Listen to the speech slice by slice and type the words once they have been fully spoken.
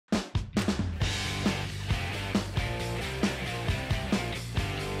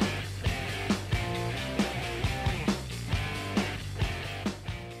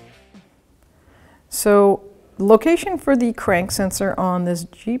So the location for the crank sensor on this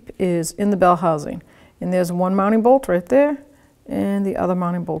Jeep is in the bell housing. And there's one mounting bolt right there, and the other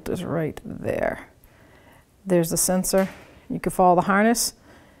mounting bolt is right there. There's the sensor. You can follow the harness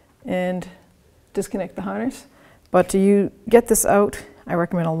and disconnect the harness. But to get this out, I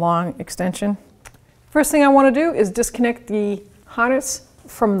recommend a long extension. First thing I want to do is disconnect the harness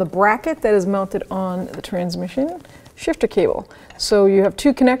from the bracket that is mounted on the transmission shifter cable. So you have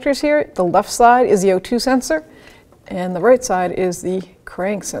two connectors here. The left side is the O2 sensor, and the right side is the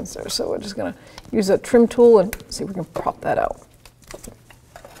crank sensor. So we're just going to use a trim tool and see if we can pop that out.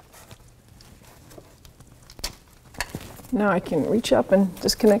 Now I can reach up and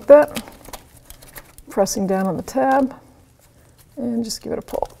disconnect that, pressing down on the tab, and just give it a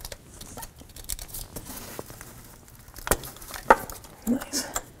pull. Nice.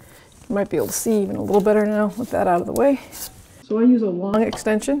 You might be able to see even a little better now with that out of the way. So I use a long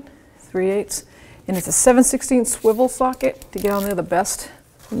extension, 3/8, and it's a 7/16 swivel socket to get on there the best.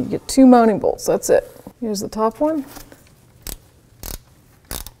 And you get two mounting bolts, that's it. Here's the top one.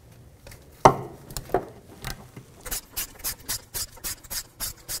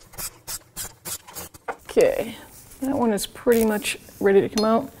 Okay, that one is pretty much ready to come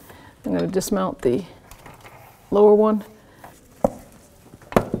out. I'm going to dismount the lower one.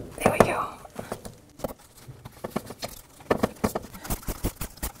 There we go.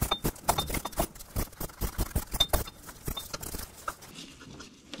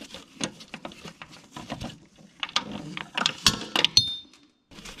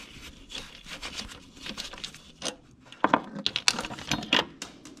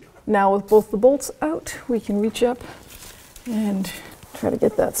 Now with both the bolts out, we can reach up and try to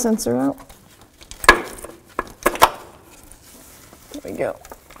get that sensor out. There we go.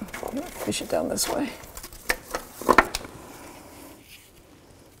 Fish it down this way.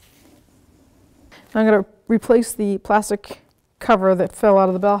 I'm going to replace the plastic cover that fell out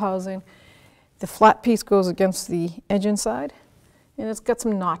of the bell housing. The flat piece goes against the engine side, and it's got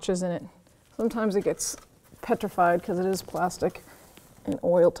some notches in it. Sometimes it gets petrified because it is plastic and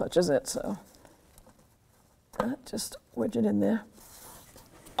oil touches it, so just wedge it in there.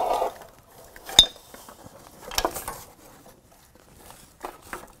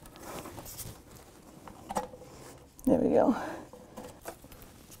 There we go.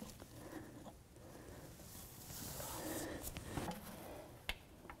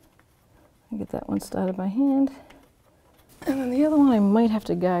 I get that one started by hand. And then the other one I might have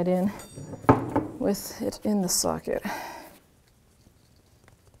to guide in with it in the socket.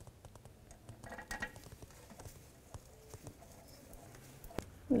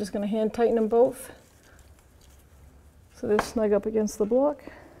 I'm just going to hand tighten them both so they snug up against the block.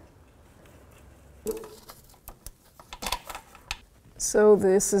 So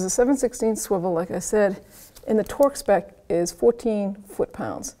this is a 7/16 swivel, like I said, and the torque spec is 14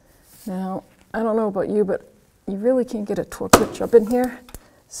 foot-pounds. Now, I don't know about you, but you really can't get a torque switch up in here.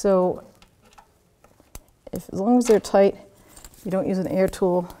 So as long as they're tight, you don't use an air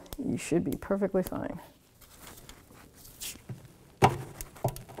tool, you should be perfectly fine.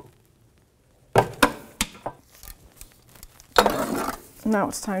 Now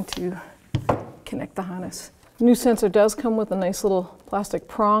it's time to connect the harness. The new sensor does come with a nice little plastic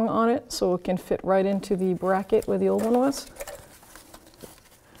prong on it, so it can fit right into the bracket where the old one was.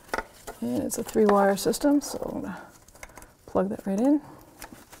 And it's a 3-wire system, so I'm going to plug that right in.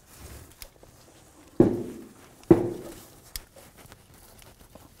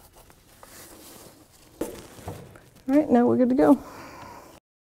 All right, now we're good to go.